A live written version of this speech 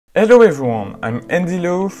Hello everyone, I'm Andy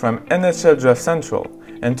Lowe from NHL Draft Central,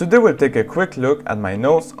 and today we'll take a quick look at my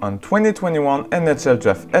notes on 2021 NHL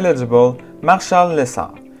Draft eligible Marshall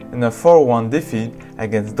Lessard. In a 4-1 defeat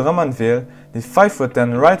against Drummondville, the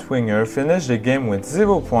 5'10" right winger finished the game with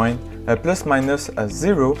 0 points, a plus-minus of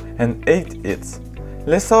 0 and 8 hits.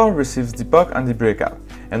 Lessard receives the puck on the breakout,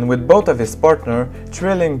 and with both of his partners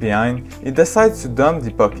trailing behind, he decides to dump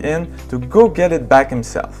the puck in to go get it back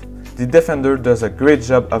himself. The defender does a great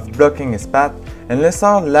job of blocking his path, and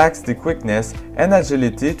Lessard lacks the quickness and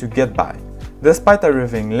agility to get by. Despite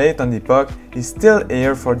arriving late on the puck, he's still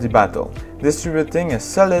here for the battle, distributing a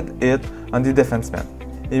solid hit on the defenseman.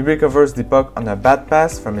 He recovers the puck on a bad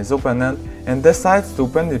pass from his opponent and decides to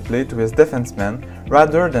open the play to his defenseman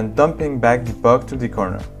rather than dumping back the puck to the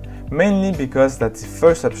corner, mainly because that's the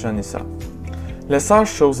first option he saw. Lessard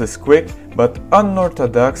shows his quick but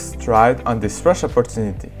unorthodox stride on this rush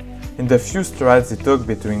opportunity. In the few strides he took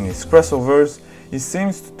between his crossovers, he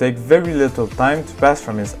seems to take very little time to pass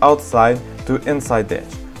from his outside to inside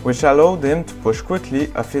edge, which allowed him to push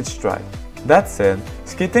quickly off each stride. That said,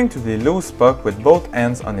 skating to the loose puck with both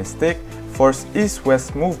hands on his stick forced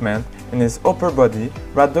east-west movement in his upper body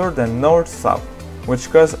rather than north-south, which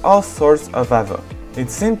caused all sorts of havoc. It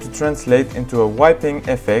seemed to translate into a wiping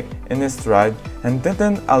effect in his stride and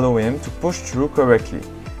didn't allow him to push through correctly.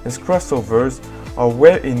 His crossovers are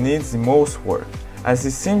where he needs the most work, as he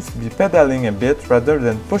seems to be pedaling a bit rather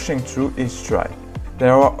than pushing through each stride.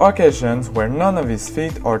 There are occasions where none of his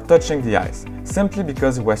feet are touching the ice, simply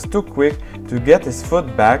because he was too quick to get his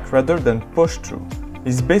foot back rather than push through.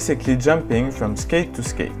 He's basically jumping from skate to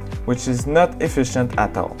skate, which is not efficient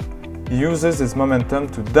at all. He uses his momentum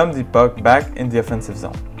to dump the puck back in the offensive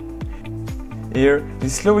zone. Here, he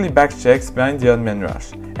slowly backchecks behind the odd man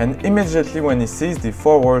rush, and immediately when he sees the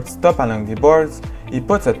forward stop along the boards, he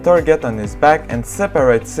puts a target on his back and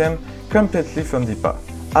separates him completely from the puck,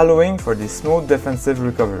 allowing for the smooth defensive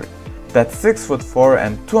recovery. That 6'4"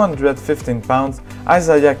 and 215 pounds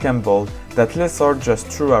Isaiah Campbell that Lessard just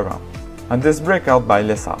threw around. On this breakout by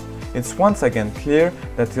Lessard, it's once again clear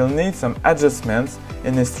that he'll need some adjustments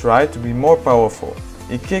in his stride to be more powerful.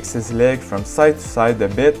 He kicks his leg from side to side a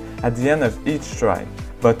bit at the end of each stride.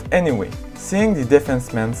 But anyway, seeing the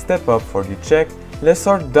defenseman step up for the check,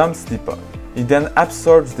 Lessard dumps the puck. He then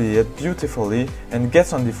absorbs the hit beautifully and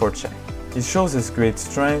gets on the forecheck. He shows his great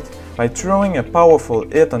strength by throwing a powerful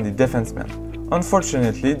hit on the defenseman.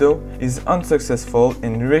 Unfortunately though, he's unsuccessful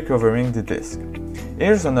in recovering the disc.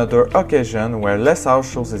 Here's another occasion where Lessard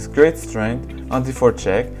shows his great strength on the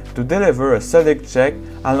forecheck to deliver a solid check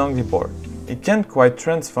along the board. He can't quite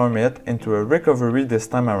transform it into a recovery this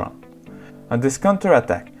time around. On this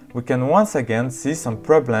counter-attack, we can once again see some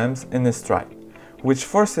problems in his stride, which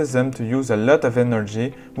forces him to use a lot of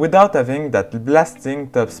energy without having that blasting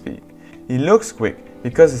top speed. He looks quick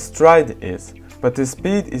because his stride is, but his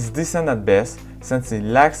speed is decent at best since he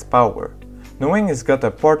lacks power. Knowing he's got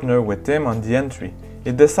a partner with him on the entry,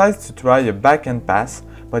 he decides to try a backhand pass,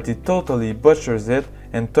 but he totally butchers it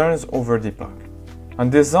and turns over the puck. On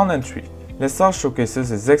this zone entry, Lessard showcases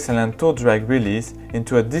his excellent toe drag release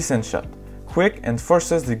into a decent shot, quick and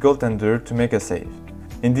forces the goaltender to make a save.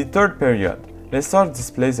 In the third period, Lessard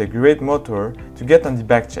displays a great motor to get on the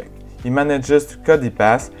backcheck. He manages to cut the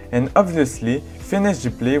pass and obviously finish the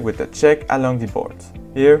play with a check along the boards.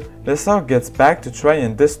 Here, Lessard gets back to try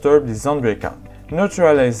and disturb the zone breakout,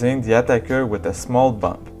 neutralizing the attacker with a small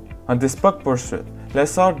bump. On this puck pursuit,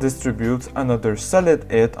 Lessard distributes another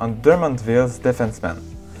solid hit on Drummondville's defenseman.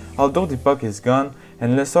 Although the puck is gone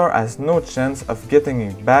and Lessard has no chance of getting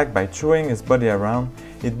it back by throwing his body around,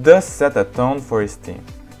 it does set a tone for his team.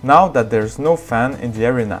 Now that there's no fan in the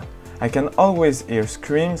arena, I can always hear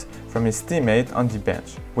screams from his teammate on the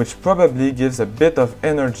bench, which probably gives a bit of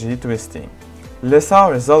energy to his team.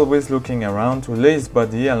 Lessard is always looking around to lay his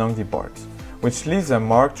body along the boards, which leaves a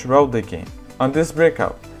mark throughout the game. On this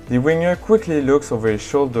breakout, the winger quickly looks over his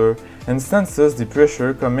shoulder and senses the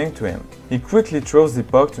pressure coming to him. He quickly throws the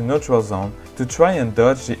puck to neutral zone to try and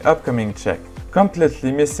dodge the upcoming check,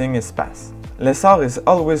 completely missing his pass. Lessard is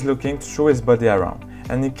always looking to throw his body around,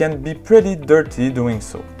 and he can be pretty dirty doing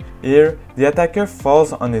so. Here, the attacker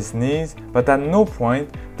falls on his knees, but at no point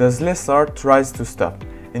does Lessard tries to stop,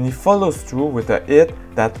 and he follows through with a hit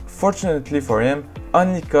that, fortunately for him,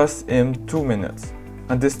 only costs him 2 minutes.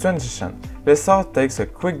 On this transition, Lessard takes a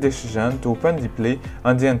quick decision to open the play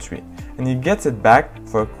on the entry, and he gets it back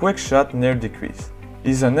for a quick shot near the crease.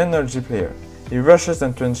 He's an energy player. He rushes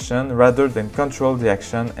in transition rather than control the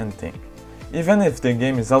action and think. Even if the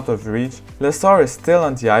game is out of reach, Lessard is still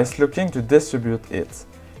on the ice looking to distribute hits.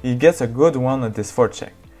 He gets a good one on this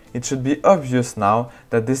forecheck. it should be obvious now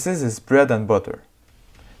that this is his bread and butter.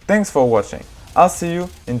 Thanks for watching. I'll see you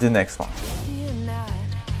in the next one.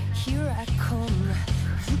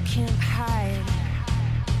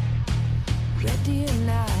 Ready or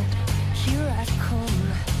not, here I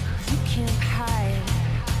come, you can't hide.